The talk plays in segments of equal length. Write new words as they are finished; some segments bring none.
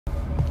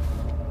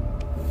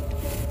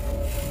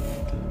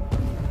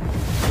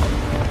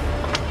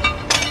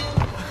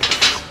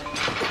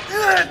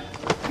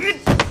路易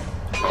斯，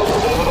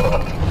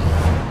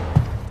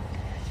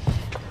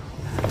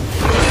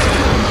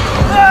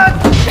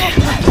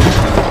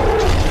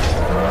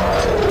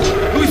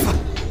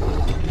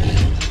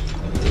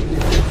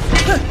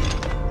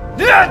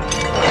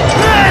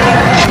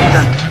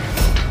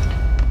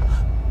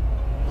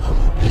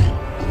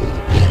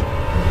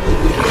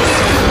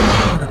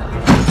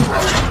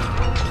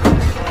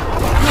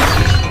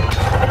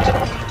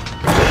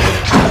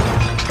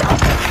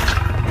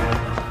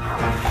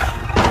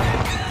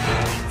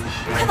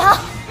快跑！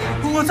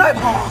我在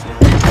跑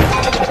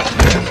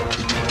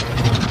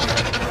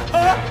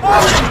啊！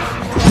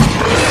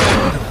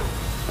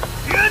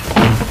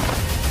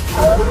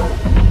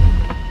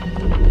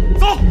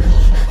走！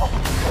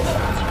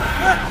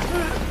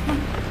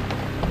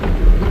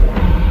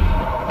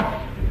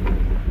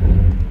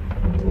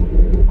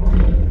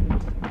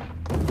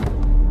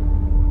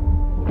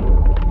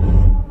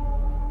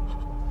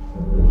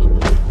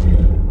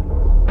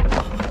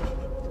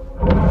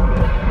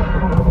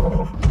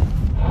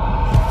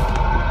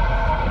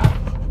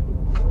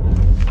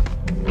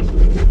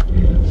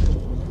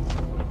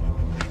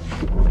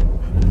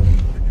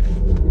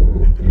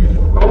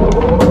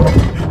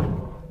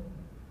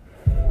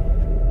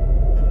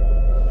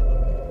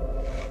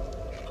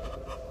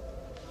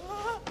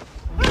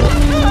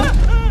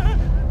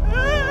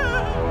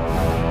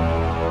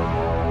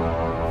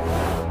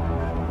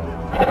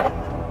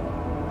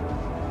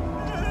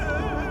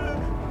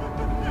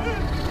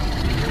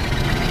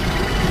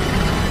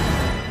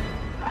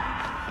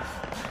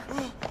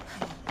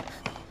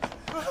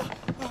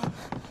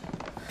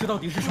这到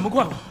底是什么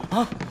怪物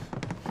啊？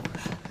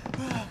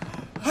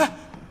哎，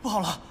不好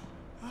了，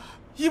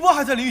一波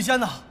还在淋浴间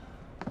呢。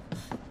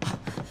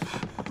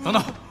等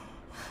等，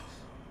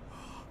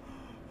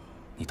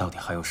你到底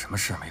还有什么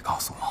事没告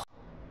诉我？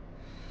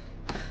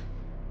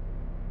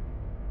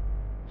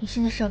你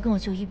现在是要跟我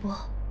救一波，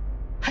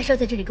还是要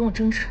在这里跟我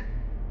争执？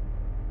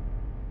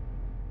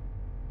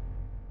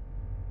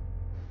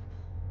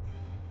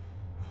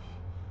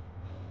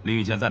淋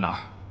浴间在哪儿？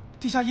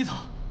地下1层。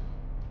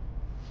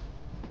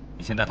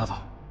你先带他走，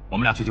我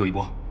们俩去救一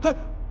波。哎，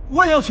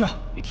我也要去。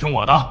你听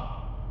我的，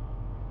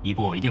一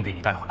波我一定给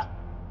你带回来。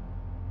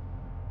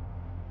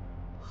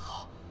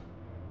好。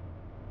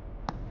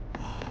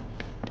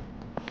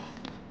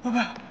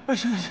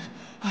行，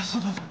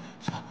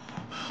走。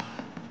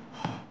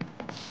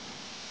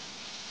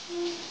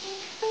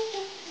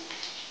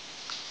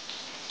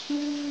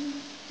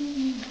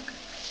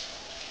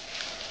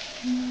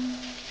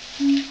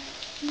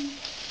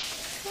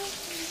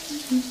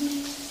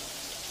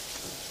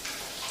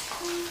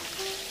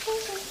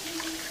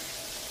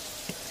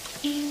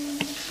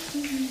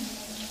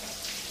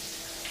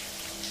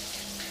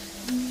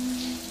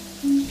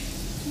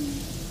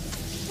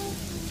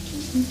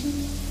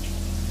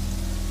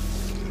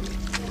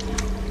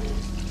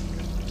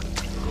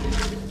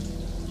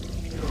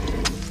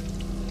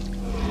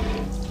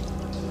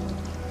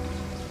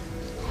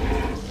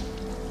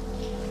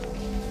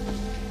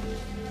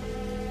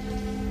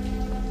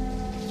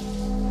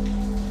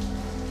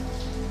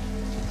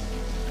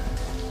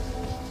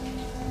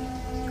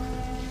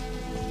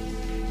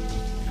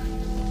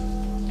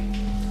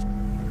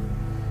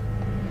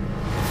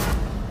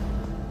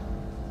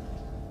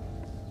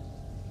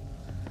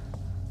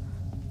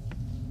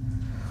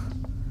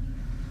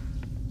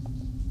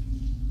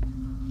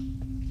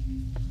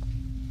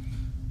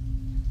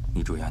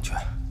你注意安全，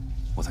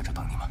我在这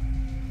等你们。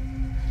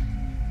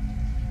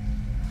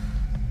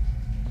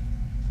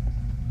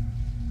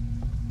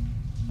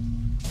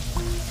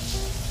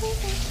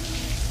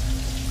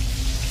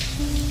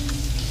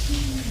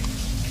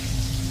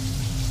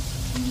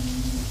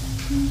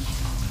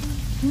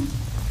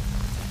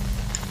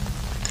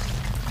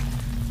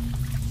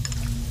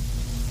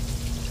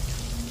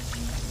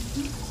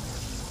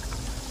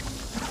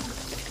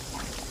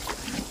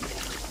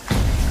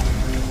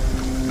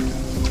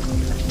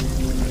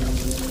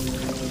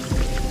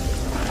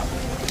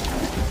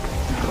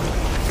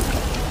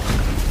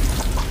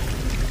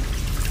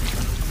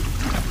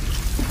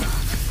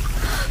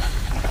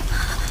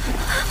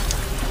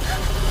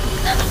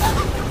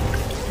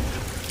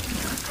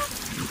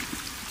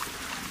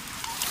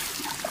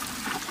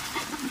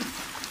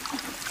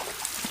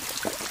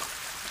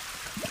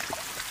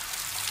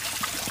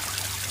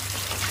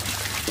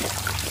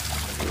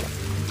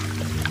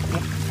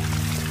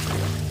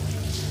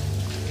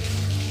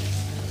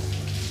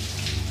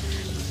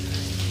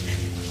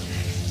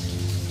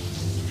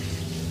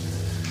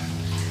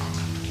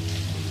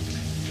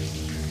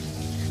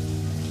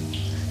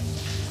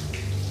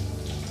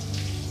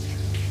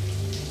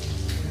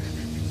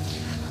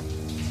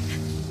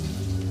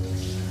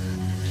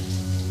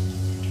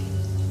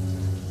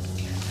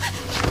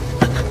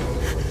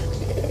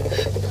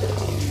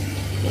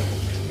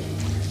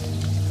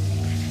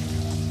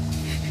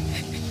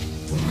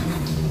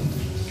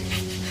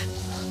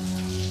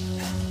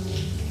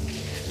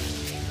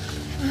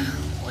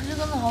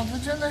脑子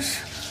真的是，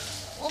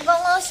我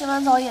刚刚洗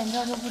完澡，眼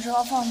镜就不知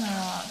道放哪儿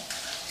了，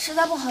实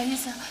在不好意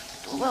思，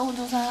都怪我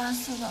丢三落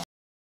四的。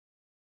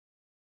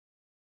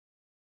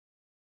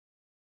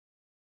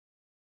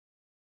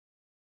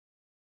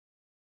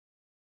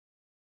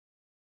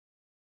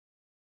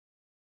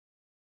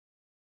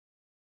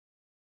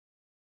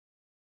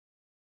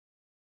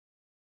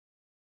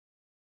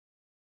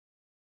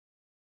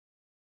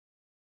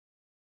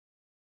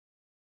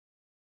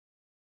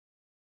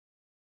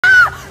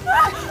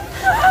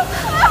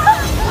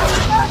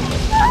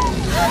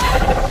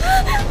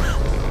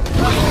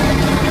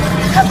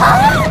他跑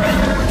了！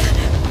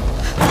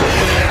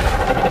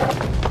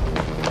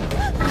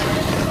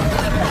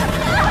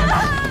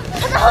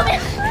他在后面！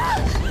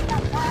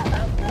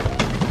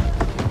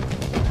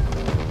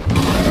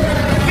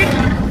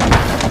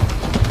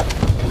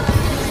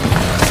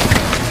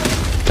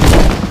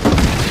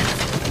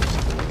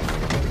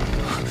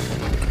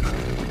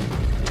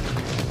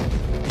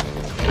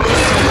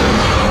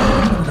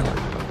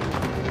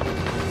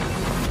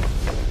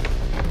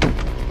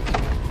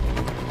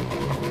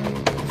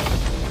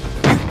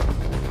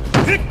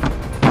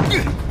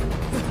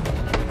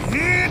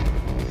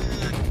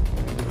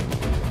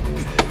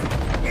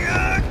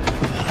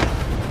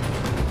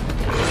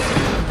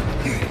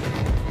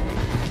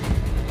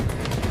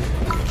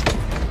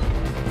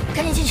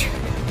赶紧进去！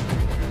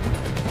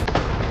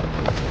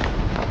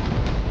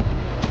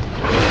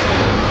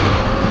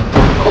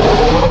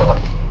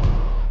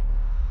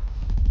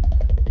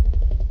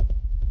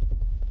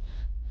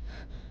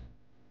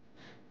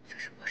这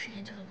是博士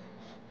研究的古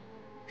墓，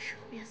石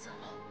头变色了，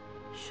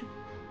是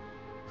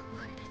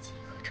和你的基因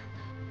合成的。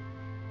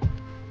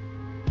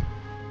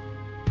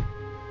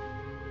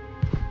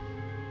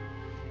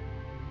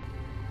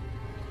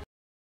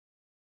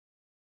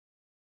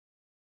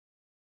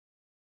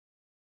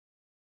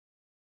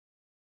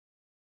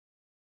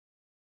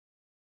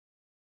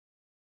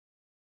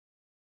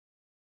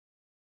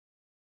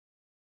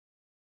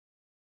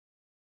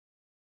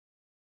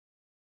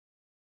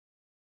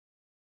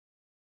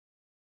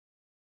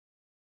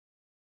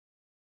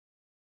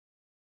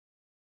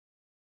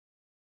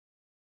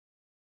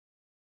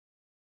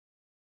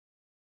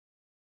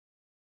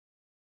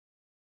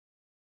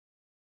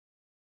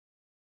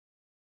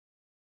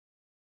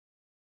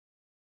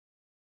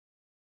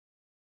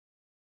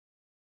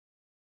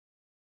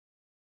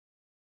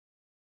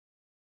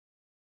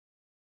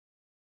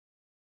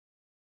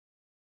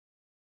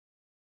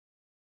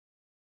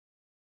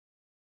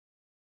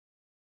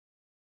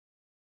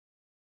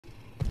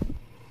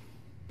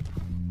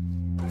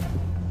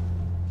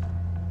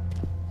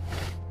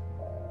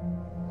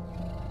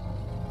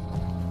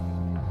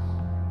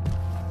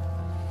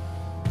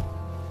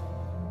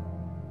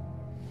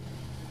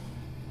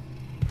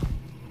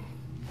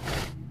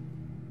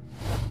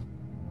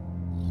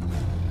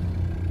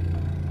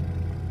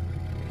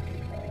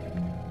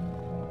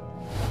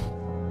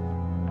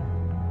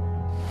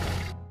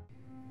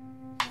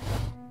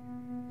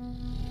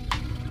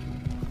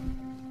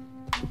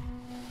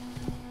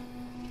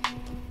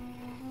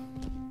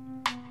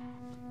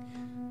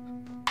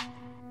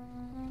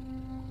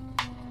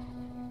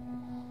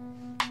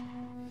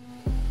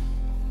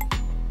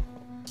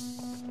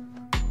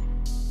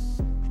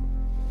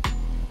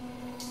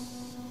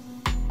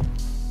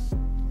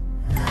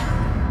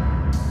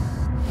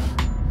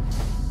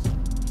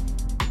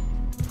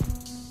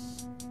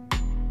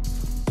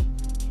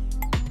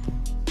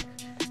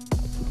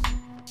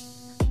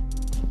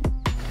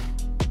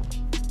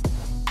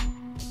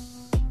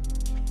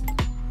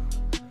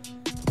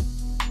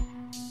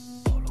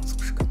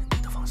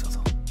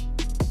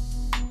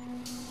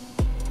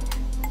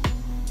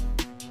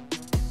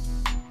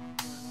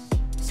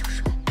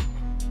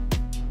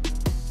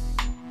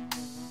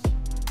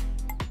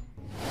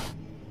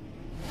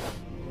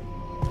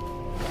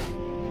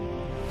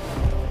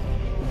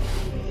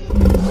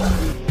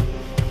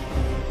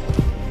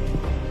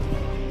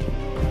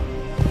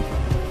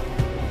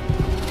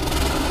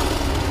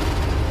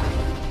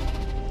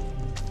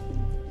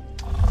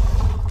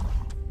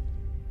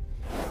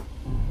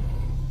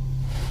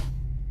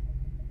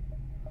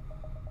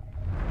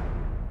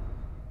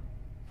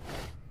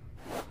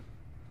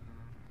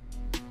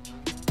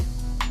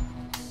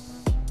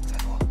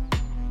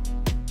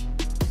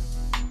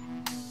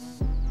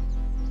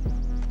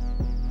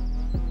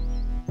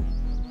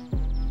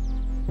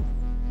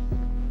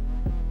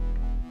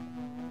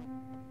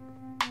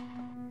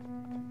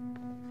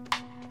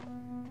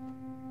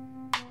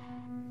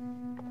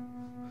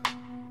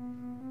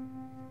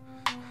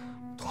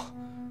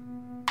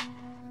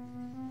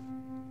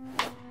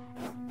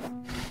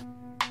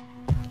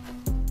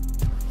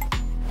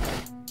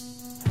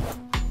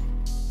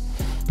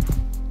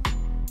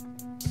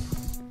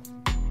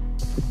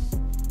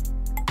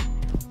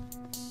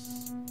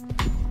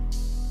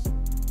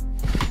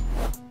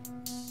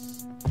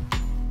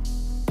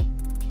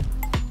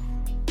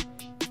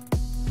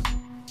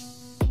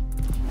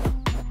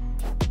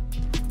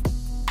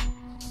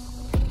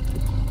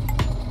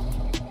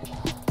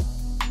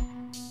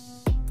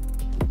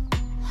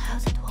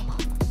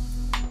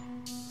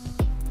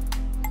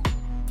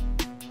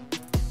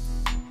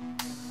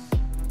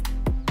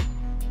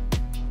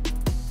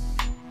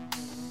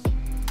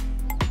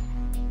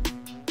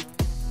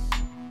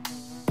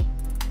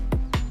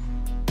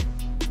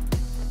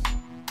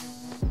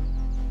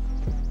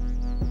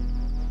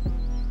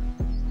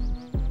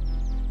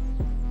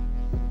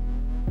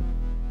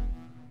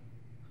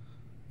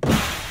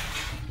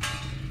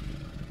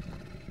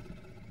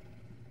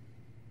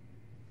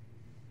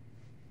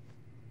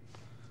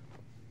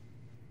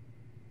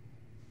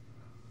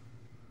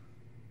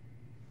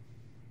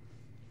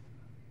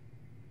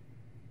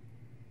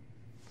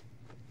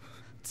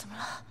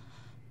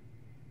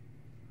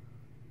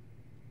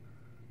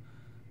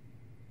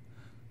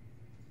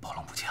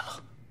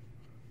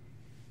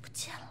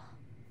见了。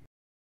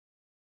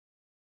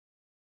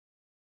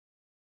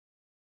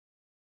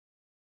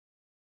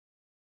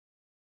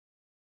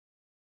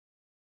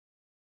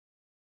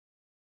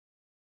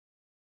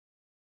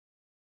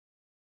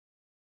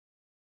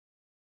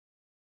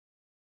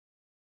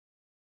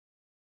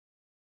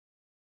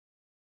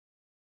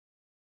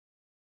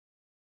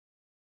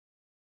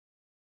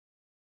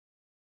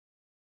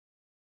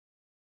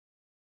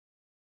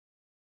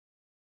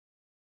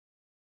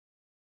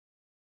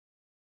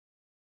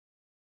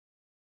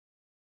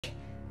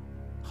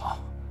好，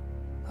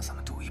那咱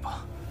们赌一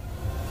把。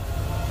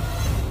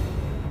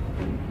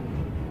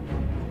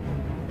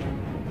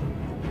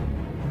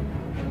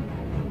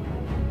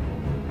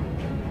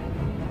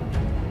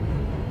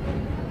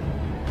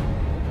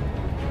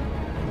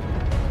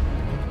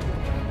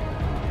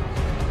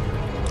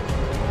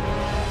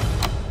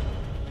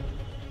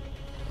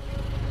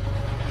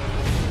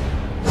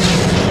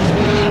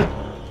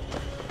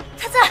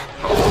他在。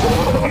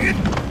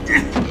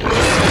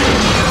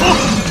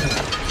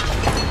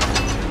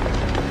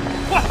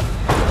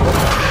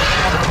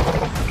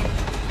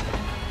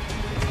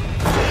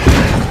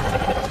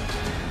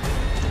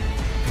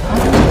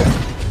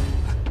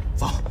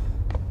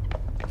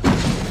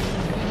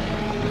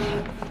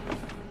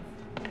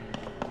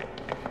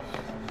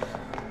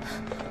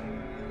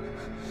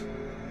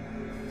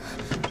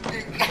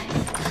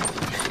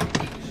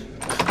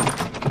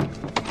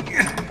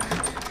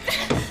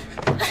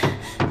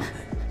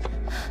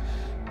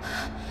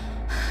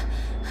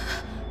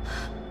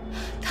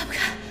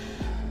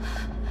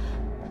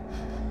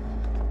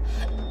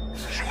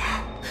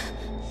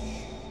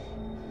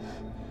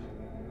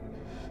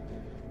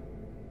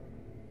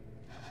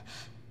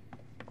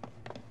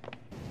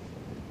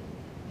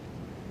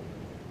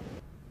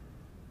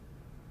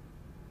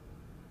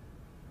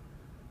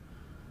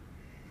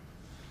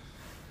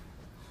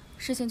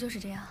事情就是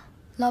这样，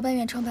老板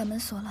远窗把门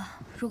锁了，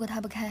如果他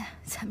不开，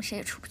咱们谁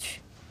也出不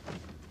去。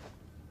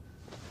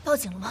报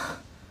警了吗？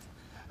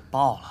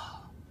报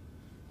了，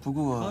不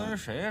过跟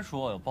谁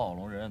说有暴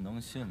龙人能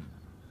信呢？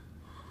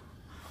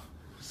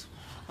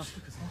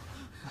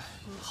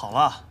好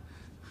了，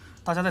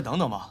大家再等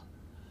等吧，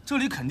这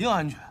里肯定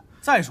安全。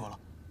再说了，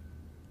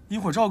一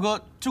会儿赵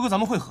哥就跟咱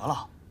们会合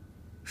了。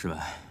世文，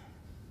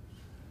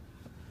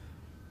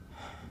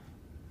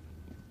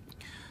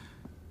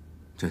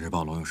这只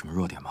暴龙有什么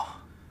弱点吗？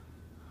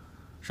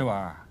世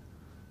文，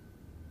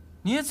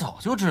你早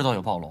就知道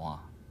有暴龙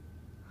啊？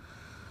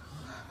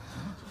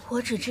我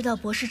只知道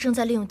博士正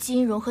在利用基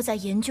因融合在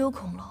研究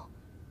恐龙，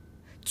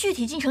具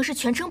体进程是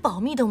全程保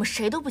密的，我们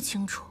谁都不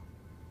清楚。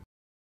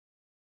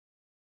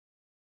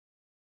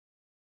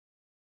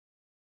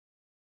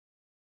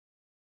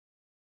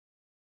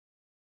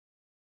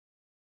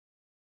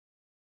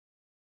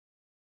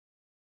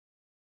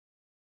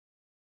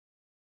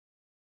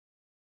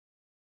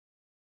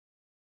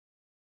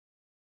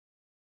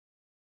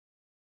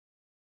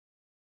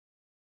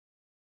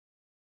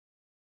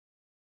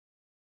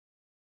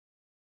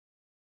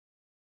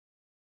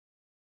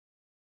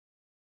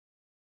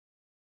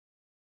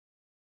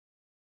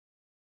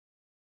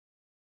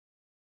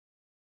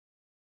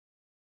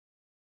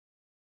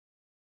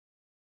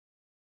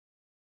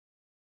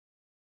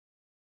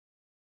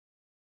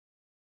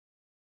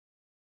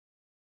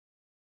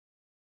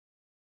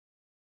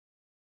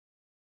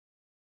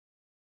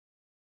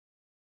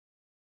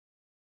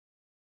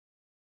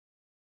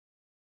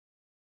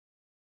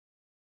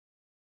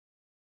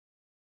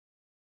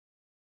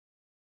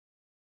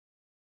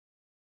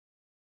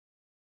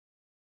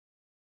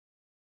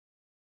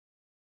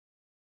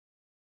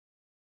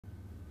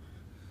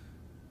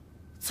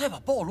再把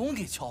暴龙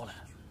给敲来。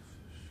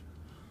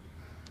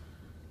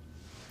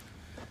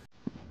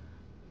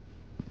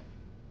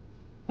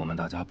我们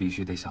大家必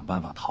须得想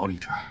办法逃离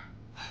这儿。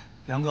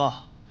梁哥，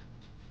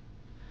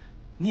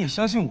你也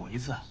相信我一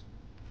次，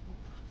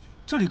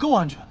这里够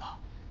安全的。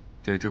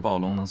这只暴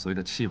龙能随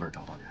着气味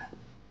找到人，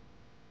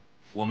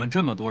我们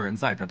这么多人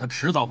在这儿，它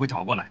迟早会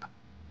找过来的。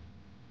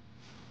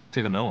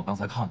这个门我刚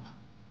才看了，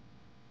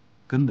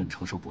根本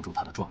承受不住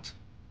它的撞击。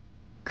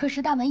可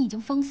是大门已经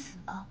封死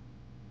了。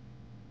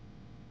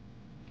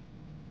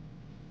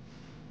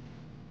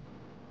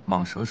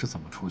蟒蛇是怎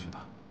么出去的？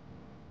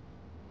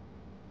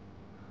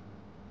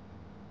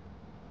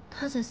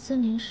他在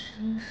森林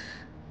时，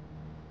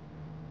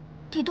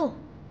地洞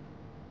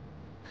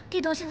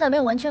现在没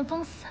有完全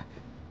封死，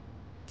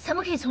咱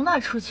们可以从那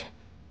儿出去。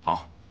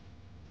好，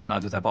那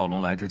就在暴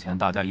龙来之前，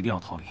大家一定要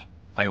逃离。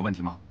还有问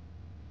题吗？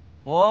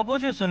我不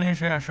去森林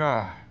实验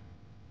室，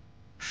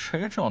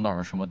谁知道那儿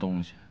有什么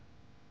东西？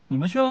你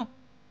们去啊！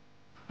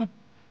哼。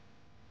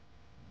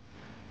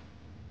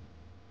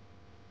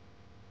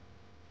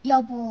要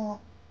不，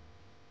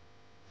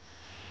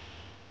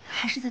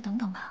还是再等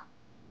等吧。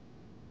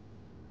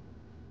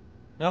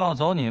要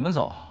走你们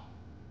走，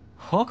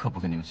我可不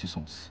跟你们去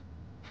送死。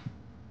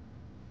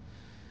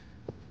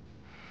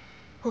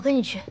我跟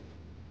你去。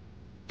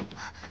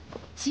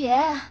姐，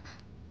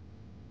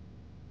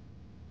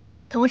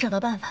等我找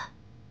到办法，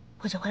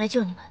我就回来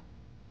救你们。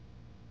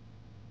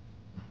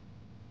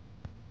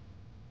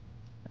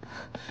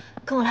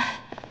跟我来。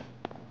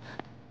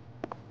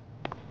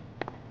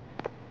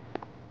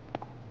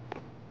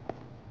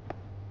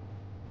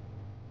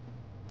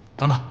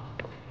等等，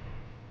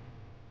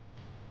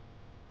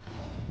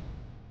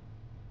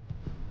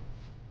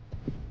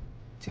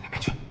进里面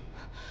去。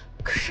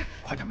可是，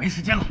快点，没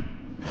时间了。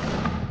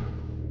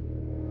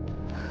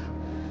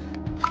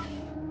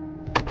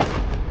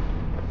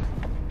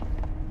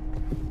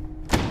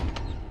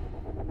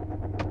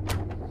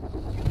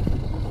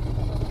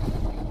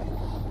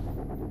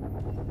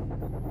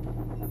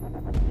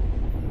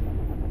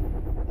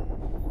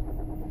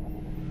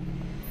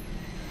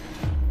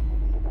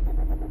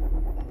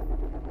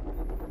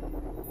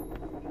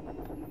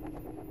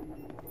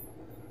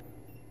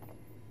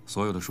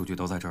所有的数据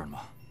都在这儿了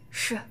吗？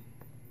是，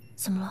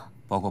怎么了？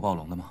包括暴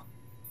龙的吗？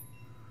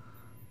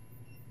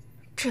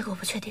这个我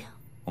不确定。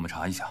我们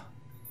查一下，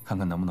看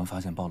看能不能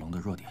发现暴龙的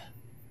弱点。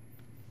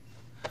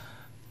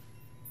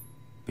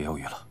别犹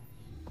豫了。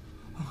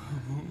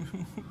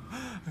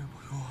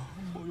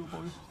保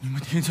佑！你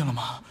们听见了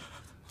吗？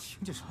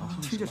听见什么？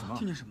听见什么？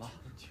听见什么？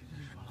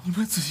你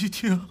们仔细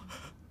听。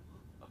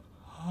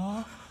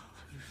啊？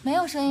没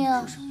有声音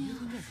啊！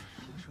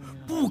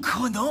不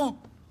可能！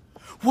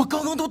我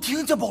刚刚都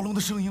听见暴龙的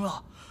声音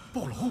了。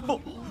暴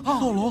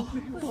龙，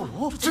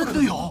真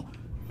的有！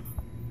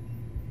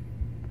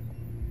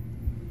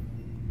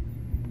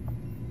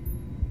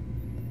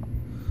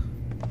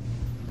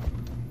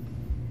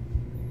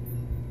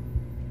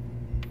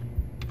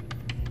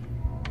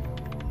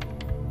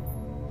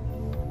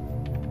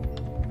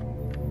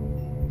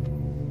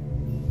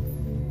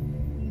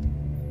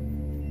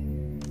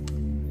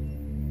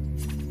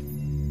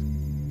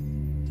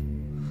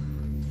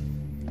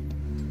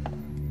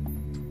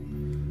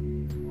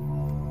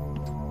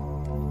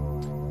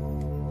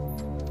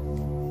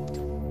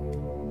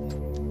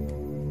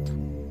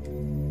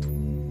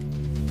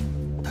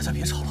大家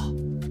别吵了，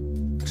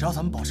只要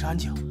咱们保持安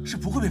静，是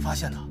不会被发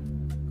现的。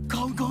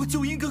刚刚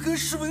就应该跟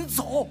诗文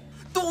走，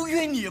都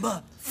怨你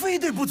们，非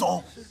得不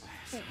走。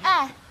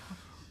哎，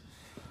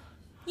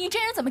你这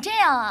人怎么这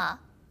样啊？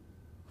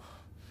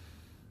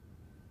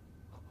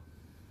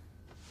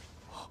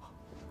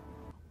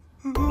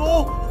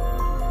龙，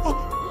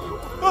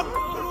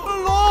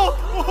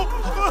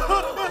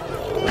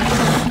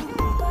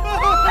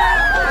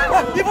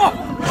一波！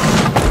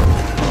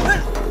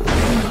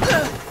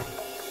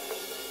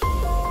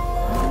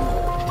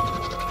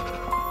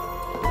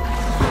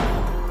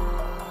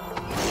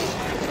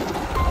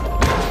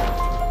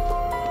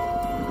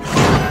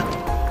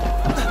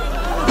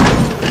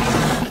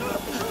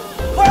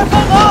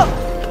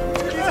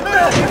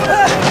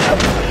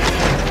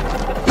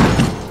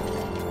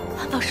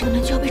安保室的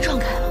门就要被撞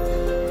开了。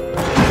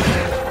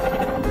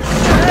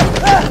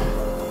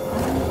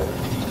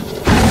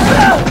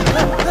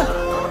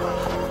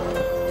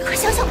你快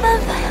想想办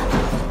法呀！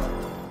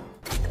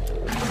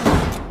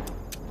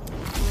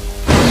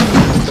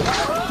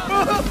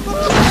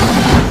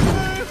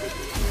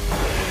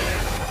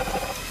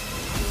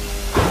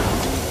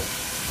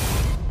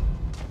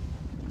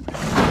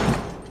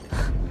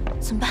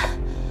怎么办？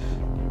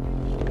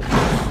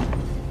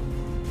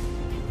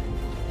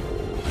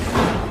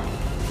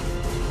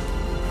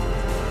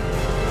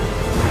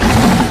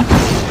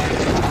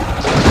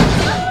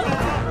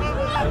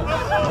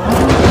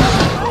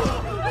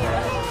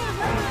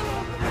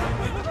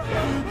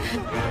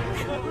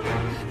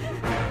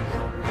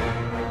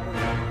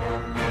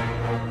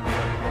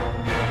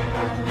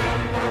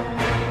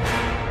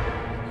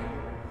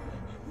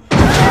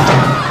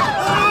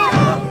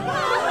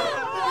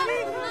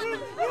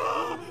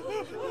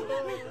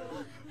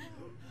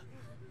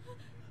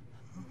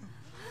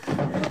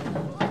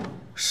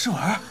诗文，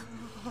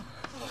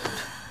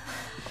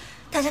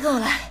大家跟我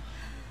来。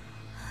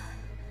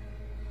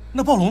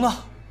那暴龙呢？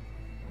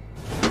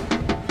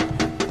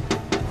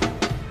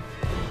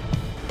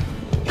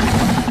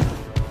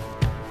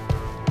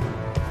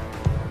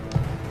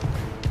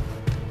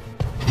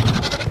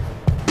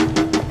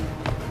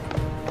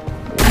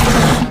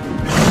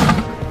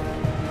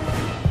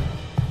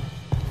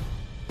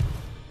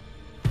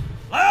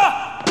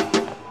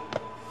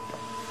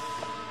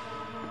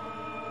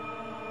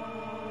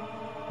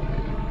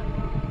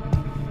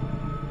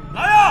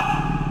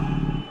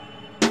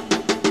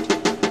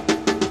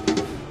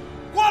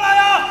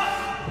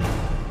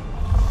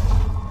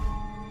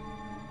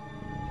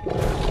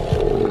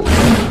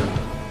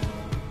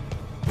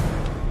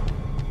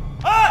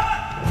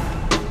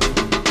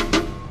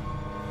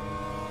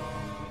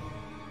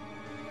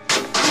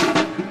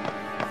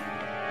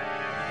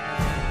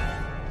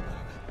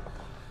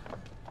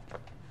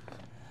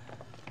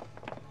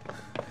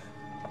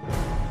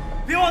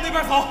别往那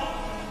边走，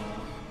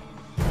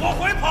往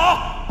回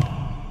跑！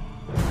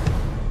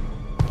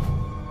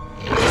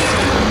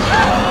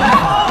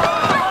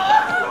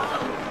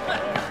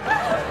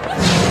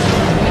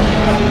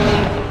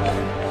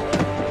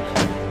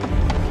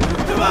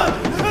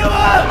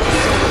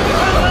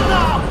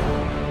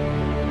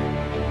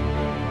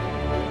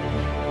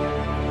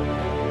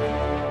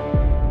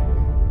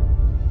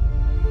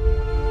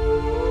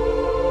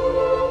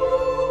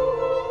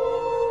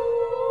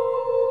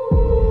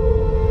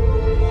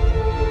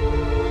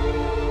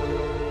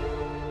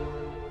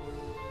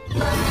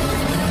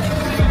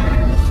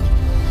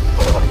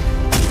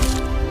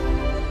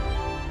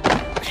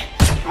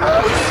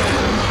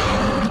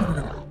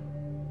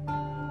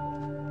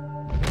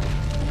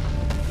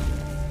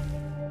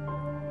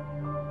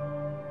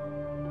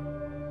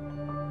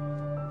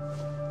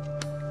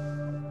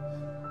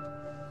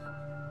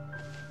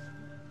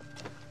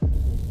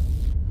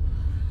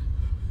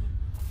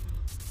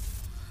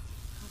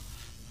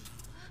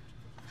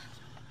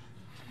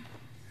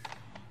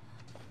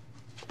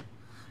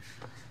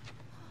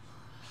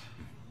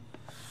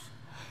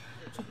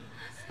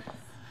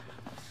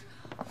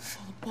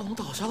龙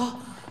倒下了。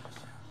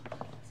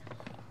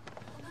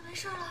我们没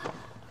事了。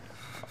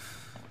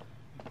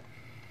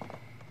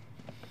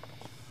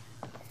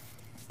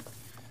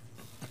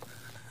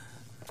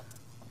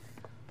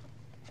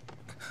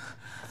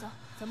走，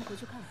咱们回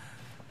去看看。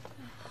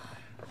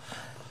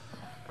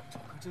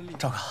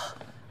赵哥，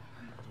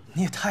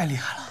你也太厉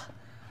害了！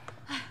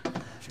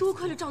多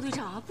亏了赵队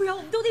长啊，不然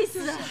我们都得死。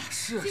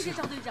是啊，谢谢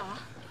赵队长。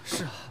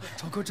是啊，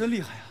赵哥真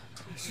厉害呀！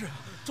是啊，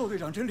赵队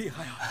长真厉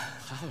害呀！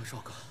还好有赵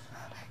哥。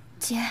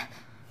姐，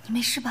你没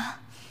事吧？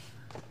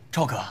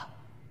赵哥，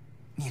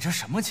你这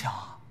什么枪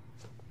啊？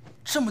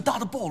这么大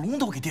的暴龙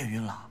都给电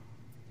晕了。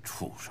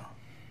畜生，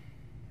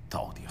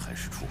到底还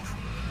是畜生。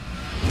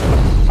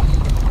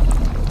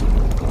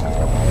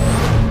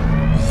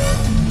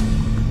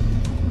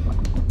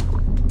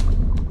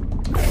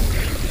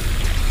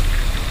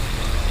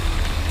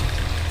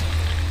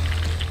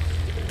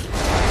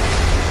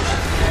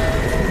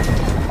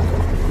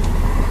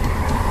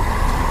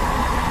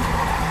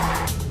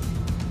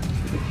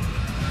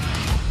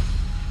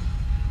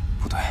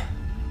不对，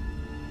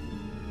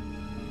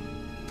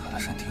他的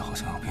身体好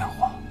像有变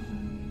化，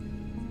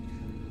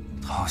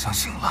他好像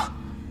醒了。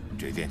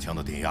这电枪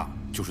的电压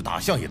就是大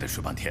象也得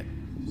睡半天。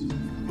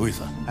路易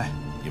斯，哎，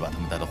你把他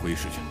们带到会议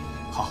室去。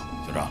好，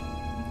小张，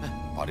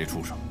把这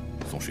畜生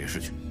送实验室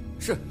去。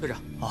是队长。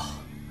啊，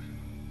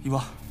一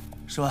波，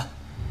石文，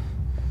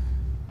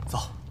走，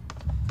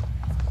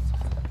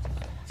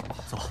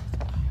走吧，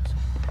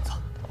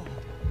走。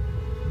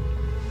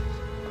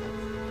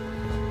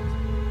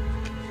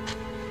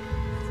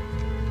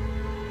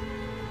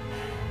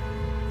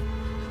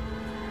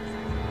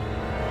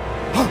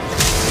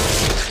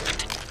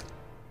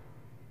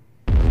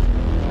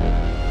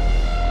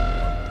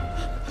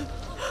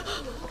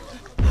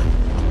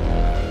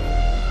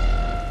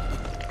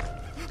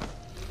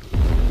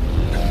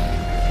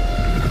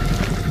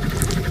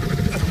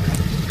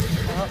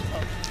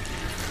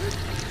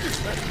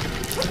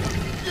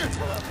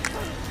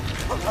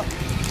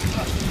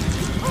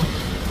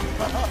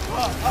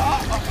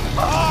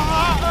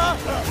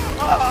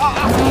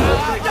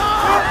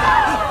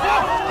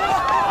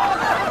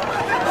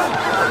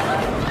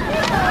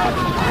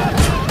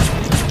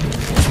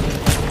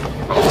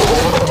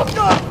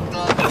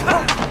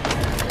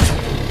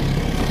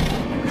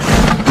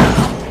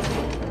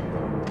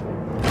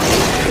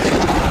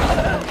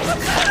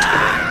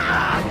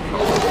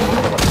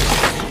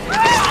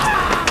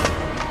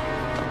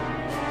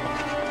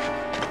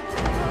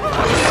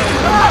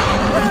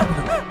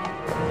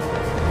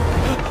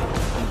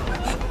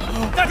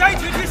大家一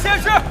起去实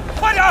验室，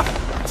快点！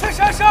去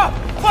实验室，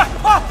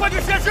快去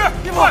实验室！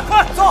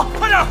快走，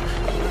快点！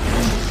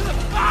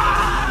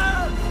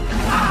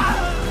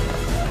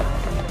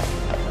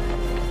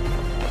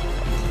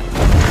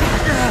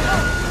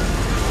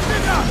这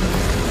边，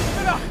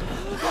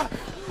快，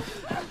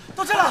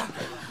都进来！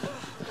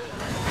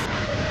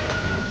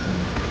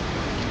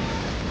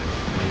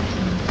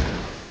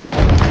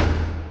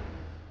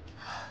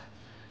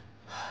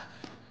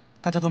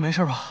大家都没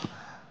事吧？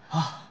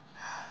啊？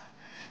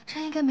这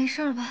应该没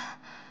事吧？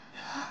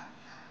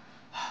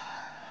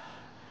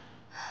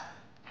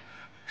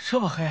这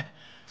么黑，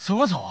怎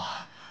么走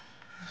啊？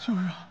就是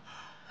啊，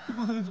这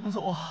么黑怎么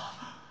走啊？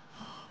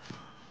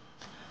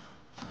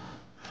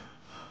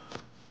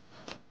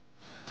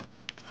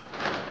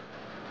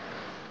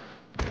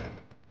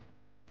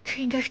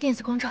这应该是电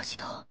子光照系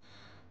统。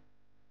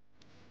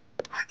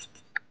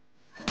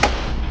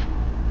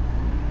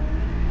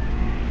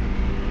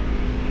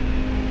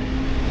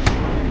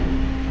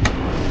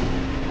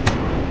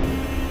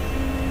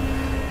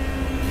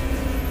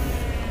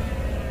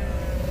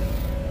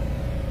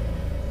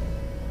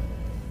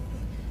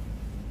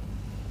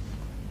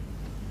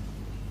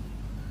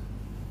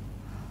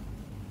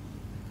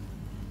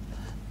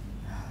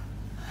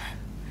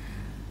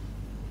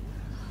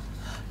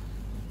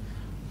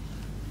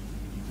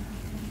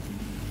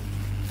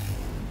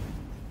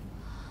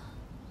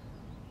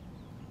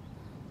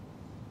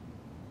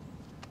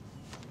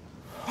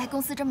来公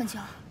司这么久，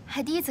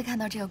还第一次看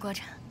到这个过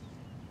程。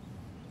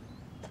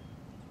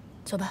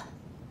走吧。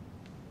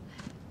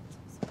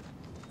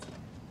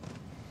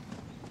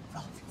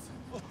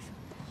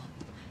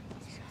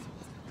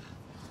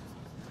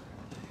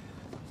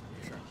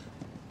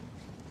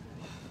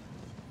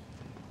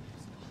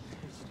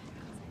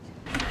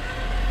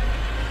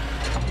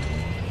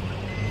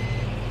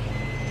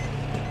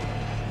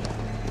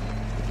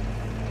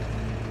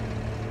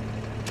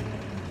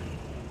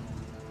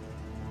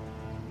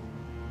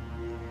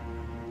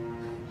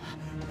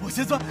我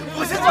先钻，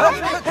我先钻。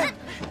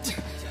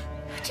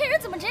这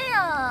人怎么这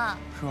样啊？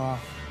是吧？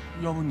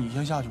要不你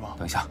先下去吧。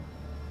等一下，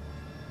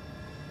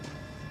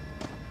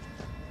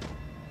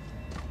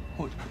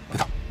我别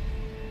动。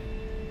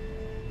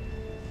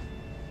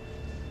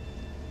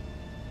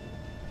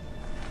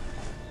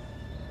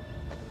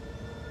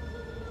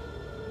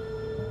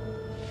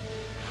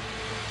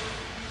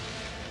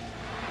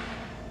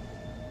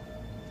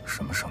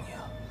什么声音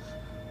啊？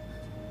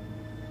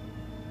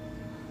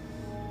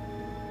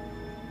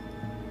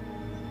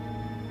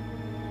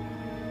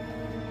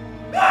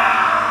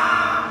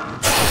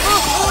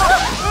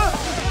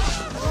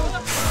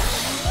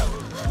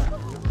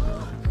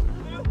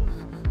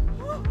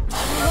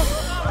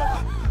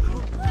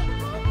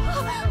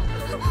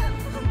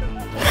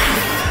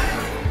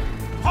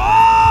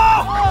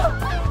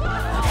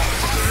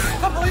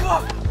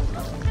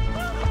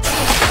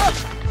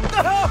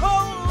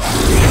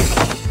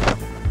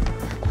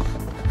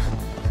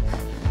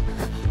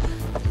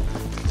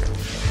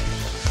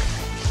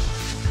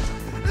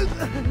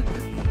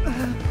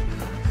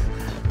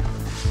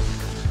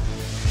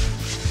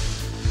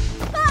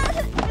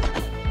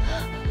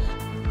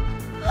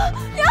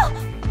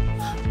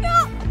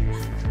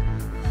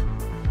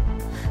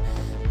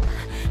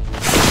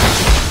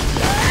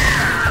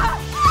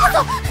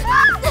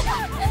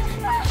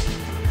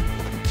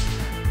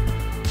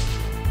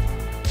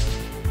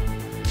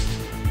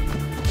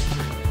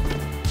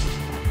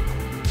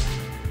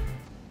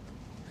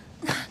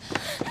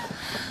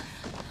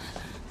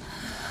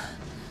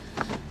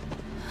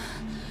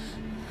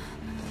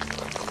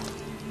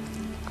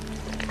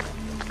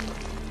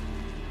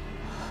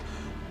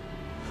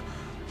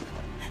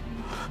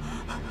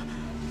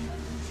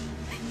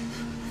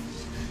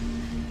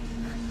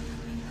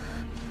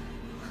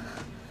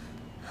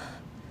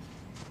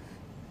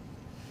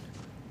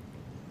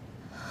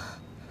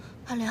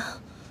阿良，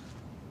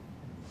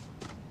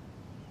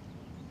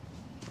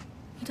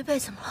你的背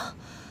怎么了？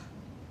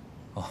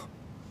哦，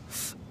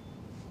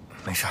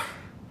没事儿。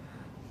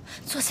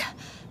坐下。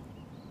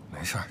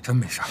没事儿，真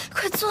没事儿。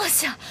快坐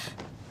下。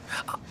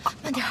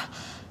慢点儿。